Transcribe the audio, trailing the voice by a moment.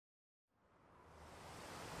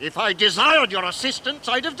If I desired your assistance,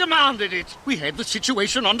 I'd have demanded it. We had the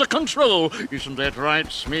situation under control. Isn't that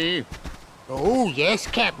right, Smee? Oh, yes,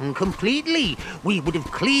 Captain, completely. We would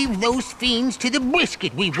have cleaved those fiends to the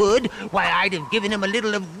brisket, we would. Why, I'd have given them a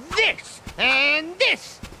little of this and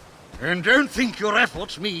this. And don't think your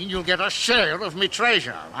efforts mean you'll get a share of me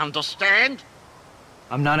treasure, understand?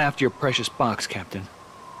 I'm not after your precious box, Captain.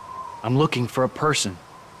 I'm looking for a person.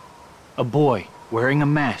 A boy wearing a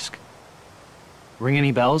mask. Ring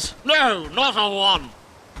any bells? No, not a one.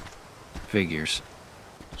 Figures.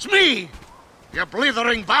 Smee! You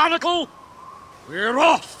blithering barnacle! We're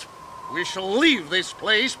off! We shall leave this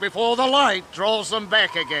place before the light draws them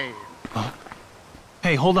back again.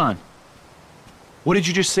 Hey, hold on. What did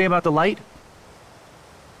you just say about the light?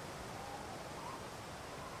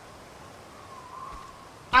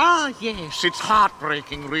 Ah, yes, it's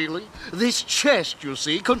heartbreaking, really. This chest, you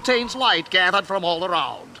see, contains light gathered from all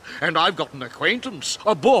around. And I've got an acquaintance,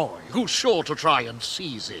 a boy, who's sure to try and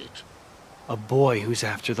seize it. A boy who's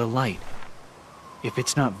after the light. If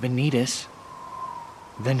it's not Vanitas,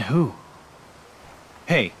 then who?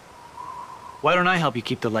 Hey, why don't I help you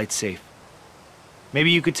keep the light safe?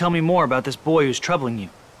 Maybe you could tell me more about this boy who's troubling you.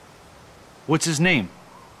 What's his name?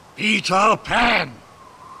 Peter Pan!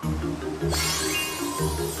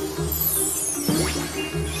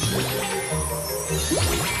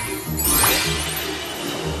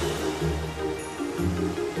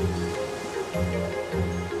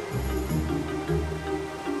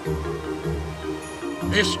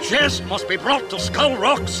 This chest must be brought to Skull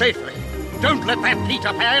Rock safely. Don't let that Peter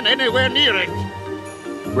Pan anywhere near it.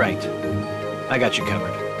 Right. I got you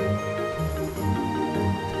covered.